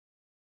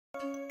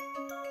Let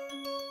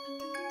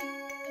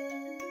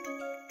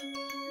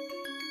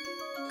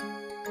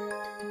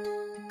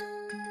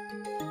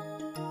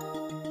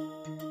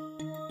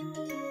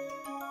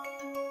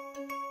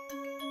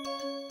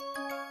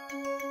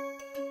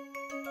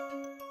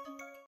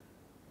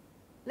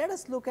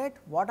us look at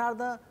what are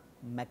the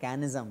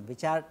mechanisms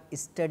which are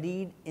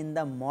studied in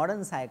the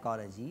modern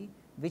psychology,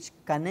 which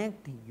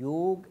connect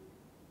yoga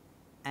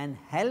and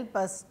help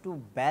us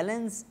to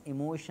balance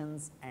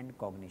emotions and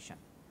cognition.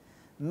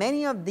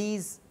 Many of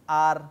these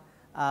are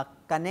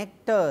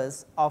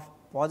connectors of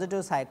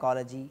positive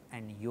psychology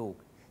and yoga.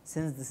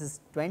 Since this is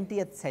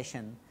 20th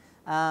session,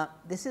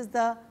 this is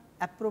the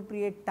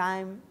appropriate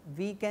time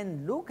we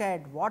can look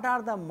at what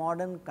are the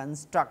modern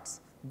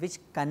constructs which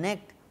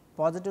connect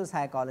positive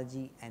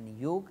psychology and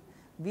yoga.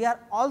 We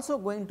are also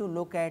going to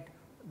look at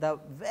the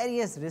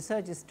various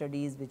research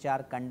studies which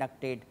are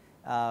conducted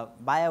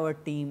by our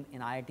team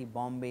in IIT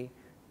Bombay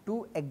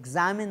to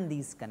examine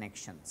these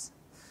connections.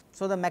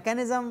 So, the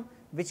mechanism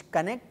which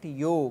connect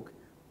yoga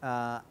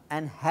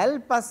and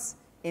help us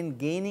in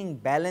gaining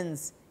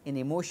balance in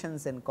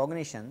emotions and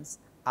cognitions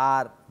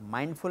are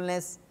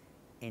mindfulness,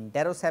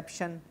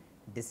 interoception,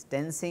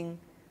 distancing,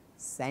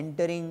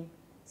 centering,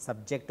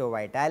 subjective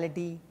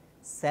vitality,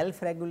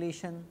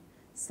 self-regulation,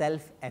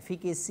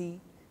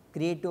 self-efficacy,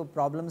 creative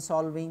problem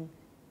solving,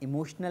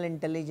 emotional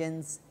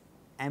intelligence,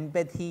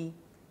 empathy,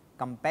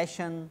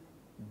 compassion,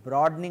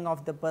 broadening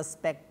of the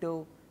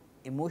perspective,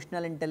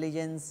 emotional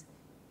intelligence,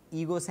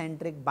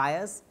 egocentric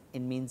bias, it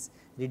means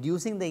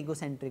reducing the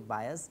egocentric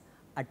bias,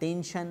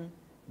 attention,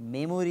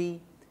 memory,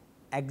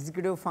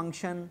 executive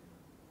function,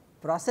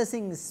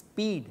 processing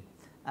speed,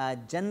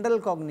 general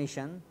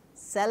cognition,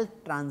 self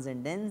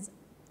transcendence,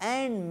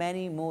 and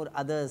many more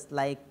others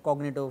like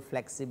cognitive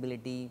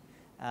flexibility,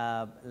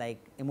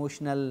 like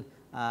emotional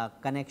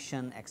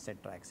connection,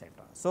 etc., etc.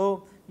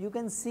 So, you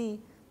can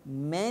see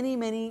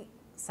many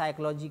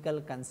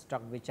psychological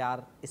constructs which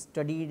are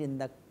studied in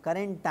the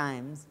current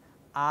times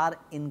are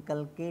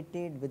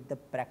inculcated with the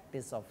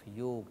practice of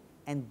yoga,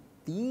 and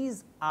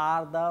these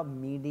are the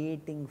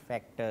mediating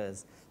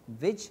factors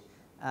which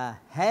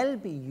help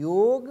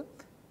yoga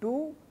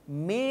to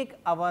make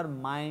our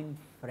mind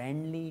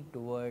friendly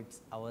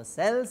towards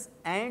ourselves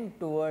and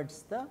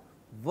towards the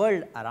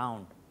world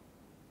around.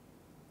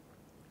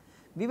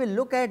 We will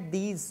look at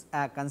these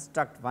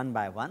constructs one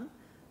by one,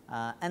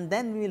 and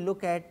then we will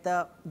look at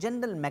the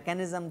general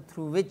mechanism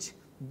through which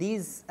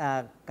these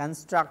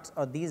constructs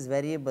or these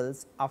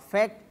variables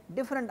affect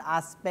different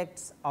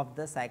aspects of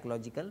the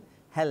psychological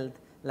health,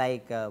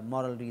 like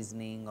moral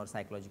reasoning or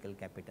psychological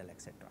capital,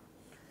 etc.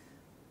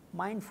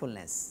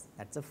 Mindfulness,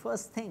 that is the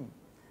first thing.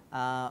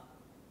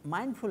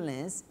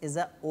 Mindfulness is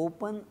a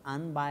open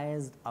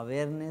unbiased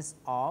awareness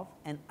of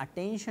and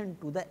attention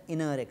to the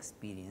inner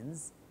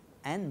experience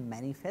and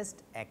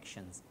manifest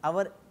actions,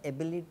 our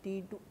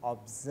ability to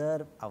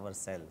observe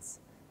ourselves,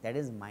 that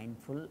is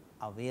mindful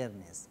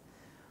awareness.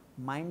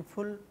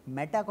 Mindful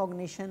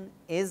metacognition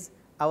is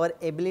our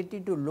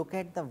ability to look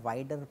at the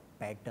wider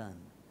pattern.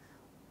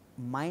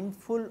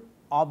 Mindful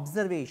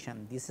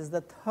observation, this is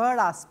the third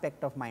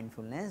aspect of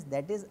mindfulness,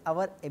 that is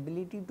our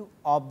ability to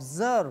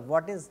observe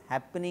what is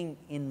happening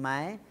in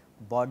my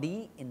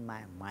body, in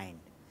my mind.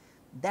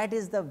 That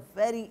is the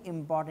very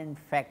important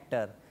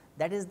factor,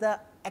 that is the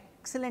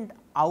excellent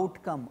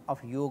outcome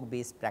of yoga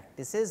based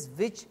practices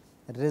which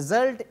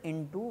result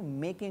into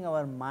making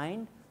our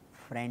mind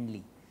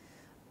friendly.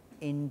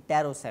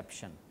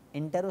 Interoception.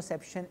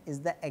 Interoception is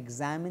the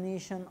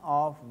examination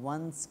of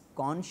one's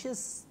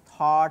conscious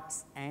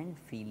thoughts and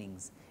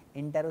feelings.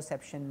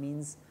 Interoception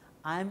means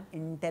I am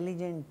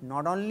intelligent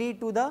not only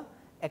to the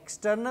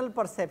external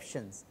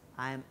perceptions,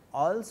 I am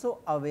also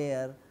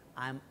aware,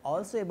 I am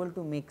also able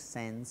to make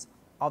sense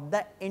of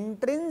the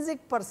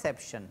intrinsic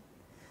perception,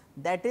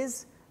 that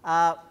is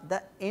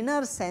the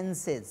inner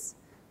senses.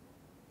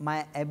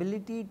 My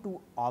ability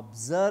to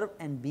observe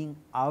and being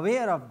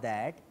aware of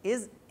that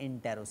is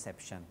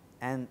interoception,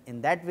 and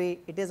in that way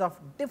it is of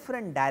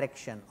different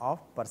direction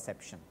of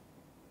perception.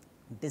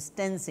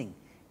 Distancing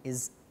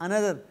is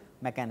another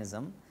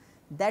mechanism,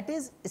 that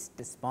is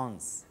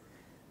response,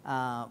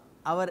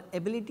 our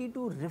ability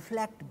to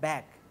reflect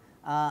back,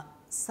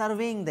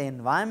 surveying the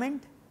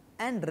environment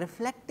and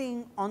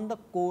reflecting on the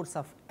course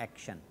of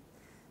action.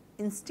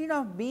 Instead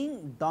of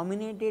being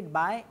dominated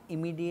by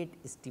immediate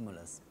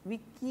stimulus, we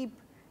keep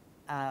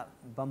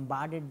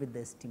bombarded with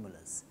the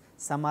stimulus,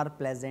 some are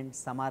pleasant,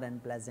 some are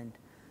unpleasant,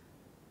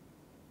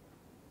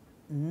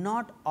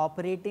 not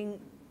operating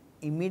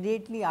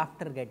immediately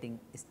after getting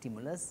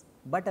stimulus,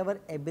 but our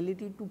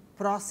ability to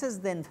process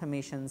the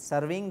information,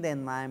 surveying the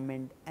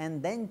environment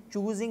and then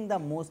choosing the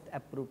most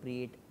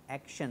appropriate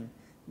action,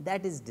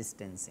 that is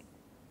distancing.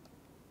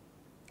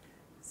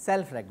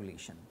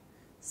 Self-regulation.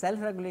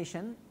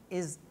 Self-regulation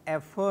is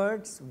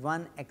efforts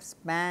one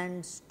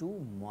expands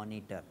to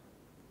monitor.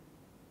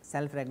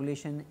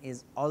 Self-regulation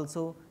is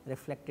also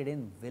reflected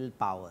in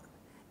willpower,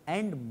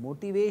 and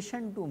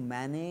motivation to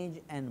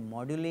manage and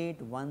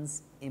modulate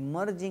one's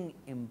emerging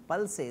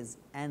impulses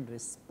and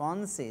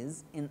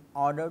responses in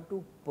order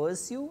to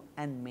pursue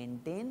and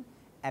maintain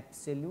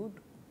absolute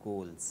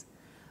goals.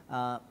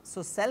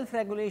 So, self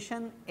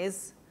regulation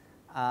is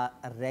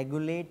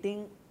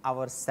regulating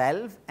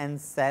ourself, and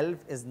self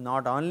is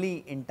not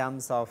only in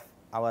terms of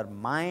our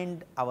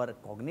mind, our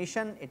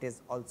cognition, it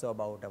is also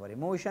about our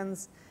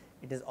emotions,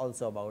 it is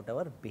also about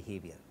our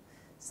behavior.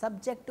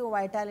 Subjective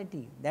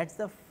vitality, that is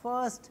the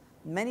first,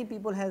 many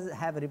people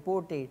have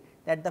reported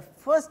that the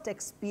first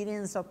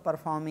experience of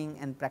performing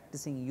and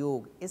practicing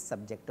yoga is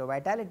subjective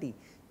vitality,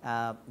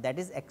 that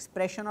is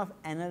expression of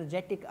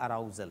energetic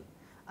arousal,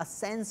 a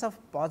sense of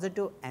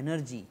positive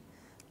energy.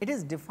 It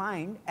is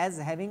defined as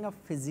having a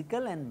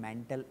physical and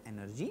mental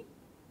energy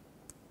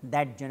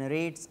that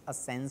generates a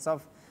sense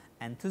of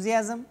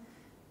enthusiasm,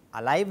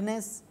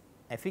 aliveness,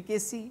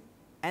 efficacy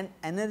and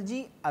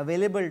energy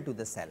available to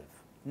the self.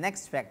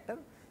 Next factor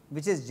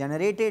which is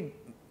generated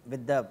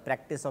with the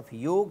practice of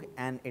yoga,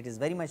 and it is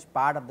very much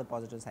part of the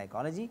positive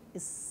psychology,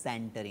 is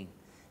centering.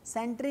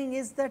 Centering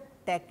is the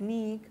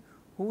technique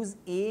whose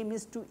aim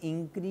is to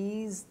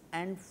increase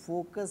and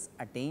focus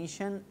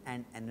attention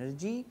and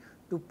energy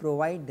to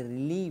provide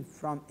relief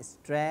from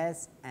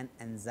stress and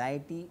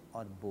anxiety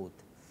or both.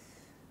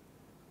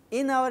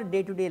 In our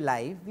day to day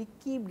life, we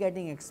keep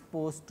getting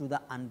exposed to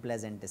the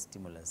unpleasant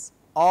stimulus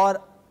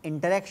or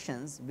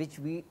interactions which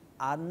we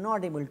are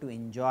not able to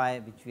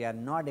enjoy, which we are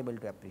not able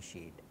to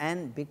appreciate,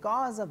 and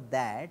because of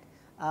that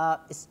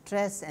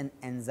stress and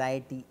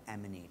anxiety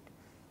emanate.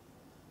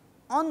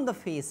 On the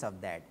face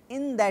of that,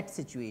 in that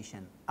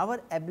situation,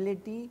 our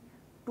ability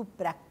to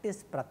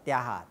practice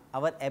pratyahar,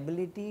 our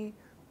ability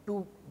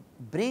to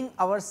bring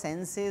our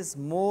senses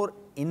more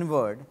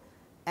inward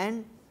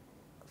and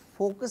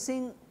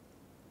focusing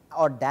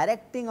or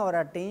directing our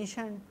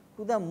attention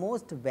to the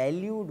most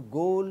valued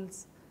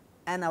goals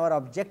and our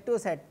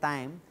objectives at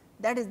time,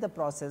 that is the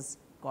process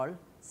called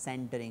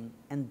centering,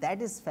 and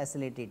that is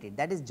facilitated,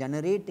 that is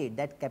generated,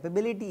 that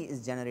capability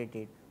is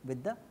generated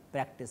with the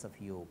practice of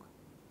yoga.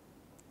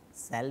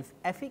 Self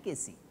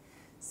efficacy.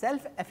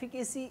 Self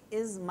efficacy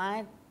is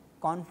my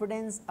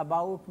confidence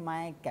about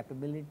my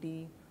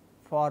capability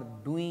for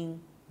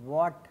doing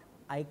what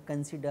I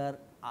consider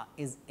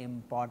is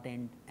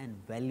important and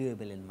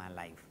valuable in my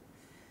life.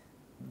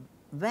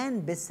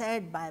 When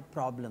beset by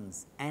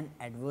problems and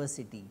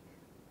adversity,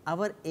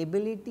 our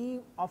ability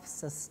of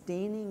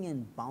sustaining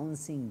and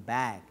bouncing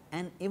back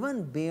and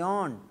even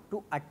beyond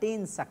to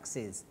attain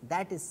success,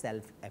 that is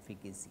self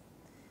efficacy.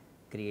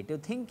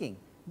 Creative thinking,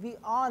 we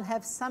all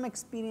have some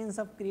experience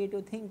of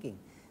creative thinking.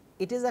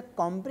 It is a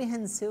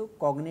comprehensive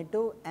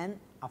cognitive and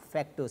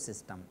affective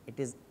system. It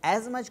is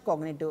as much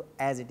cognitive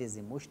as it is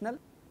emotional.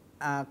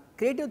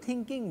 Creative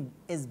thinking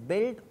is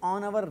built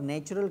on our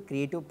natural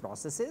creative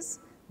processes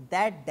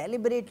that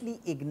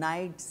deliberately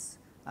ignites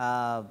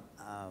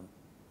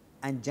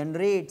and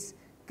generates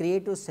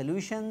creative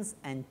solutions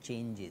and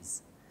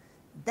changes.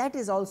 That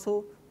is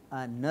also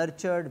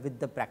nurtured with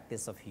the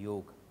practice of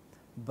yoga.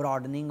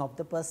 Broadening of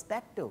the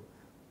perspective,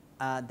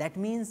 that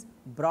means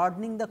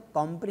broadening the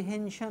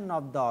comprehension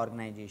of the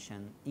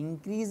organization,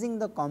 increasing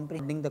the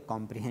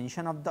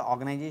comprehension of the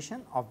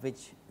organization of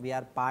which we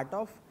are part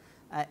of,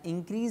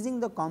 increasing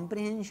the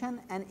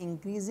comprehension and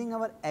increasing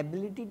our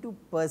ability to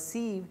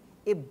perceive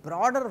a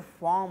broader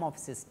form of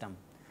system.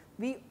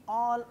 We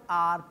all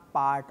are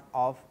part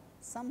of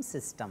some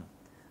system,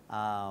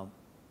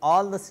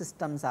 all the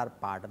systems are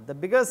part of the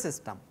bigger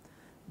system.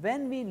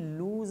 When we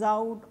lose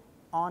out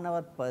on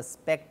our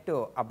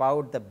perspective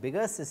about the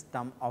bigger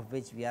system of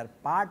which we are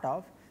part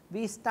of,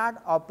 we start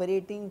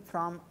operating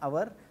from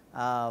our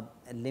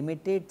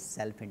limited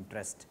self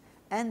interest,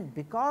 and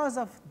because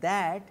of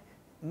that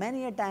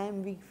many a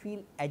time we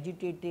feel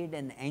agitated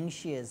and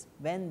anxious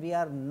when we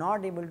are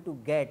not able to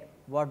get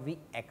what we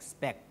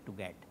expect to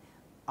get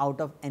out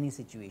of any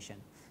situation.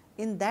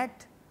 In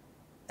that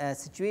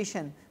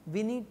situation,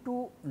 we need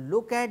to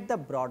look at the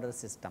broader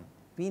system.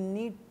 We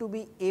need to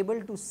be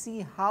able to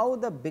see how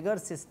the bigger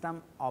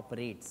system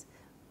operates,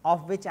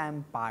 of which I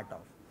am part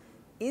of.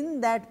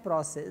 In that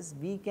process,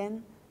 we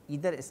can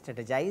either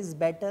strategize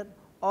better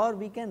or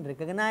we can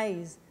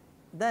recognize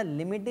the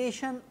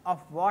limitation of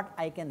what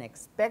I can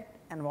expect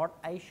and what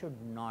I should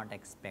not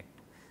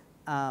expect,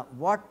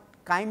 what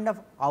kind of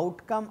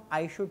outcome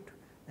I should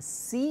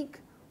seek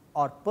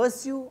or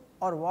pursue,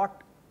 or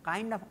what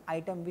kind of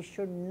item we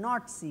should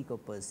not seek or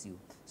pursue.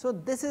 So,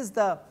 this is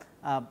the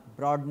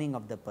broadening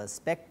of the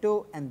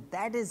perspective, and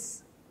that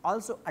is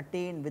also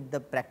attained with the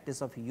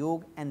practice of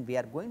yoga, and we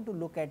are going to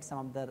look at some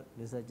of the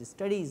research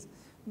studies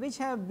which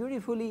have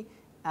beautifully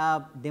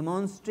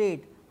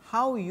demonstrate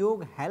how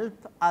yoga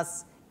helps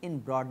us in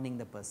broadening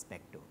the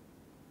perspective.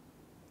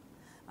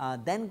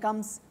 Then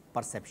comes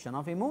perception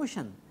of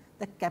emotion,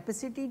 the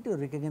capacity to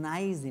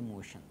recognize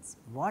emotions.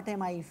 What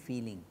am I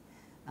feeling?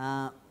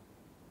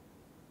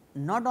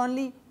 Not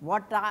only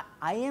what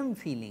I am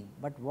feeling,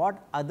 but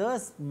what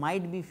others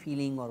might be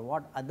feeling or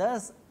what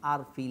others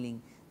are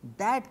feeling,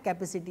 that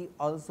capacity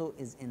also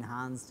is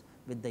enhanced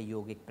with the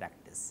yogic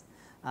practice.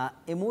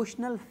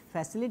 Emotional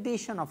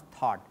facilitation of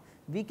thought,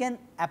 we can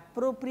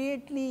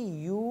appropriately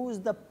use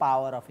the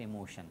power of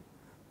emotion.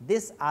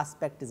 This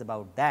aspect is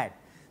about that.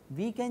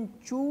 We can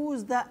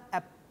choose the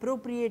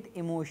appropriate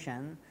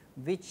emotion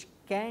which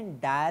can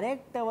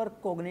direct our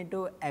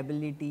cognitive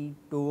ability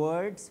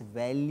towards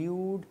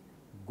valued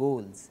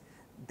goals.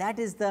 That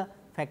is the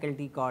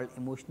faculty called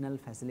emotional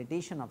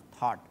facilitation of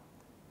thought.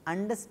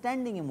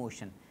 Understanding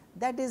emotion,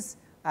 that is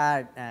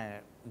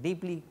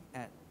deeply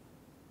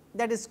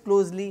that is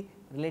closely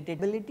related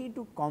ability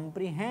to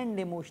comprehend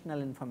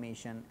emotional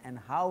information and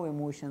how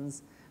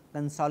emotions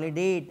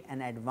consolidate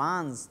and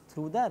advance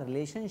through the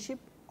relationship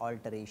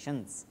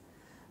alterations.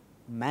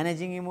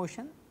 Managing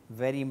emotion,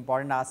 very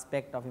important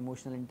aspect of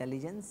emotional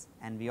intelligence,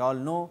 and we all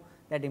know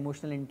that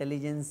emotional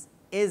intelligence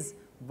is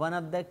one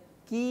of the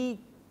key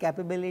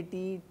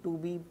capability to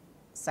be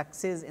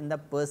success in the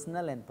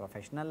personal and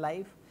professional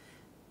life.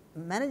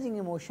 Managing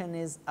emotion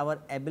is our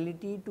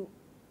ability to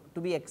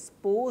be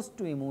exposed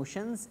to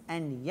emotions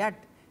and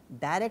yet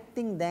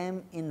directing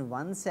them in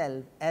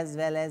oneself as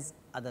well as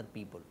other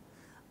people.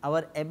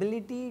 Our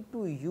ability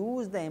to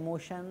use the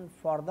emotion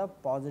for the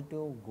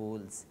positive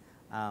goals,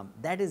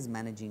 that is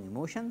managing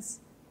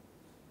emotions.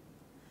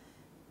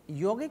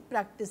 Yogic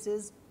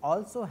practices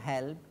also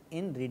help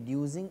in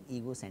reducing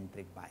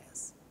egocentric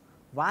bias.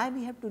 Why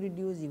we have to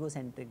reduce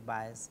egocentric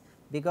bias?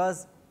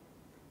 Because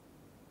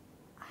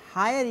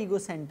higher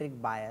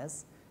egocentric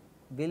bias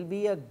will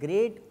be a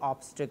great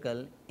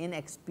obstacle in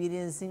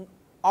experiencing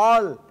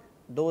all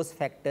those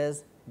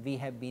factors we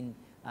have been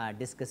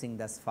discussing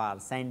thus far: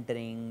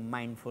 centering,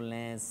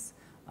 mindfulness,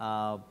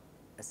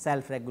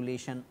 self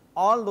regulation,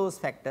 all those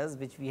factors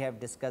which we have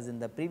discussed in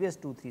the previous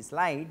 2-3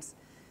 slides.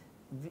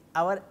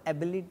 Our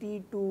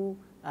ability to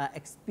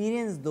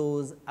experience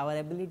those, our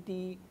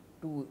ability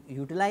to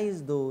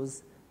utilize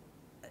those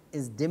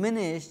is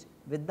diminished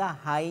with the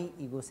high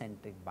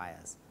egocentric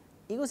bias.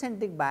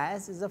 Egocentric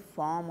bias is a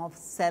form of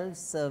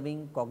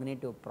self-serving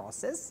cognitive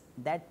process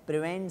that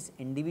prevents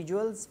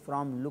individuals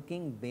from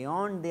looking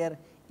beyond their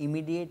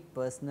immediate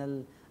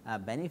personal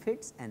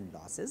benefits and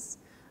losses.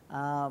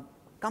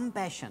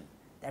 Compassion,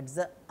 that is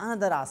the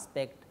another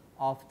aspect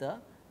of the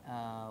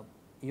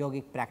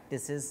yogic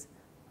practices,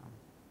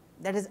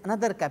 that is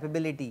another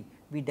capability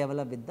we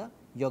develop with the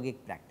yogic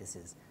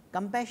practices.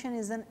 Compassion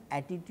is an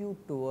attitude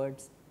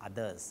towards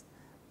others,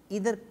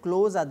 either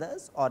close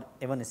others or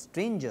even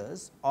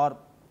strangers or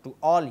to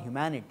all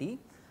humanity,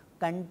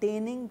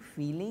 containing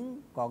feeling,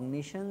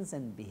 cognitions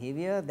and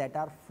behavior that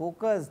are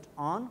focused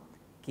on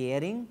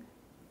caring,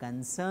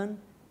 concern,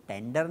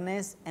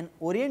 tenderness and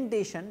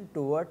orientation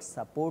towards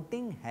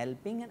supporting,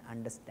 helping and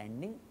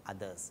understanding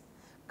others.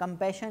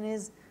 Compassion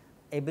is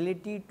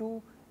ability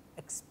to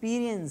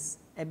experience,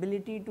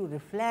 ability to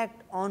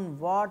reflect on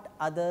what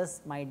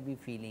others might be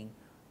feeling.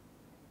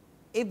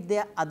 If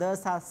the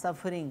others are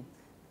suffering,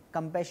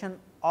 compassion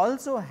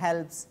also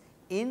helps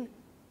in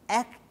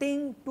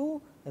acting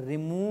to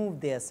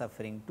remove their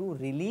suffering, to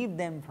relieve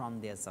them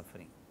from their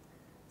suffering.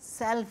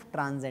 Self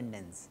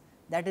transcendence,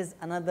 that is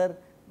another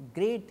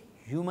great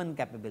human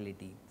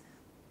capability.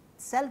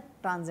 Self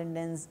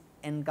transcendence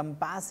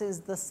encompasses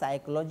the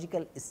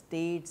psychological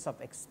states of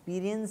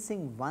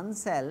experiencing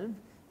oneself,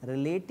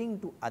 relating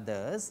to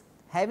others,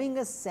 having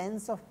a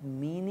sense of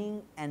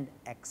meaning and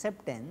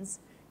acceptance,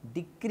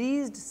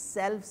 decreased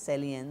self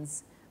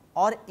salience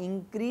or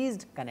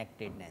increased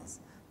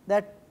connectedness.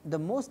 That the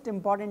most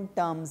important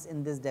terms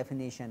in this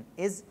definition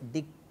is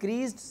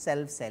decreased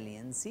self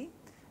saliency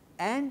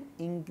and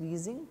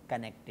increasing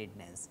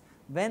connectedness.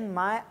 When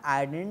my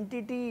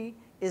identity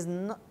is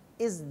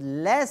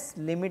less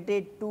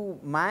limited to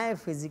my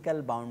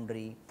physical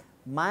boundary,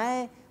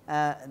 my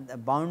the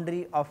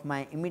boundary of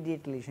my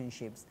immediate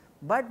relationships,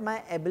 but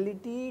my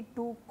ability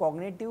to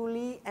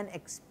cognitively and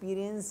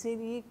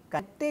experientially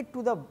connected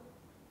to the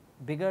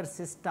bigger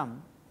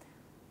system,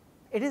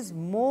 it is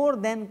more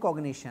than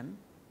cognition,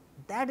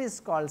 that is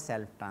called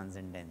self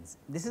transcendence.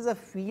 This is a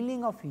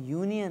feeling of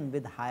union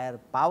with higher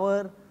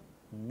power,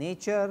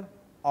 nature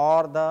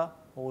or the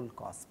whole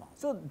cosmos.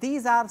 So,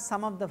 these are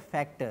some of the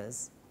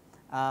factors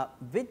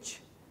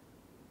which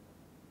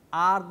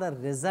are the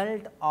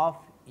result of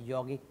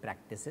yogic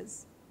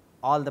practices,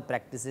 all the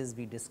practices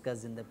we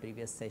discussed in the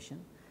previous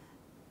session,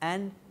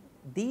 and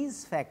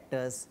these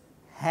factors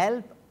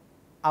help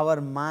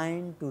our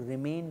mind to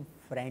remain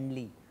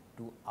friendly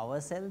to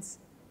ourselves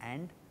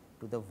and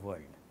to the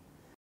world.